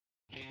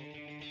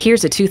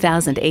Here's a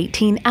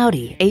 2018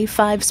 Audi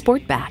A5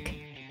 Sportback.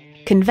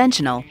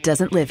 Conventional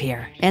doesn't live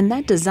here, and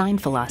that design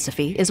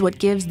philosophy is what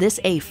gives this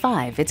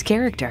A5 its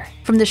character.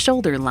 From the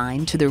shoulder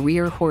line to the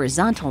rear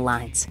horizontal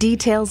lines,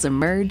 details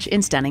emerge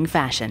in stunning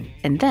fashion,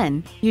 and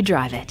then you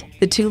drive it.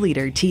 The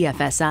 2-liter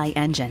TFSI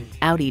engine,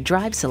 Audi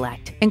Drive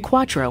Select, and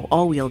Quattro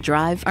all-wheel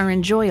drive are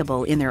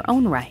enjoyable in their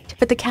own right,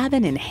 but the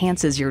cabin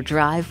enhances your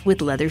drive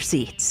with leather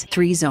seats,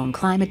 3-zone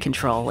climate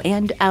control,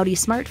 and Audi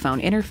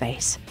smartphone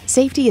interface.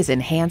 Safety is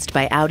enhanced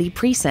by Audi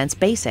Presense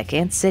Basic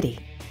and City.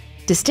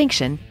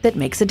 Distinction that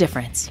makes a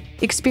difference.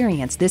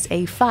 Experience this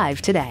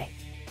A5 today.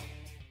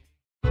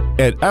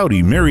 At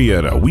Audi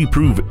Marietta, we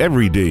prove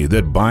every day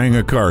that buying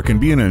a car can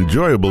be an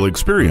enjoyable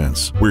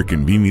experience. We're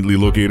conveniently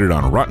located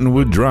on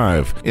Rottenwood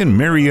Drive in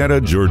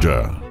Marietta,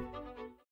 Georgia.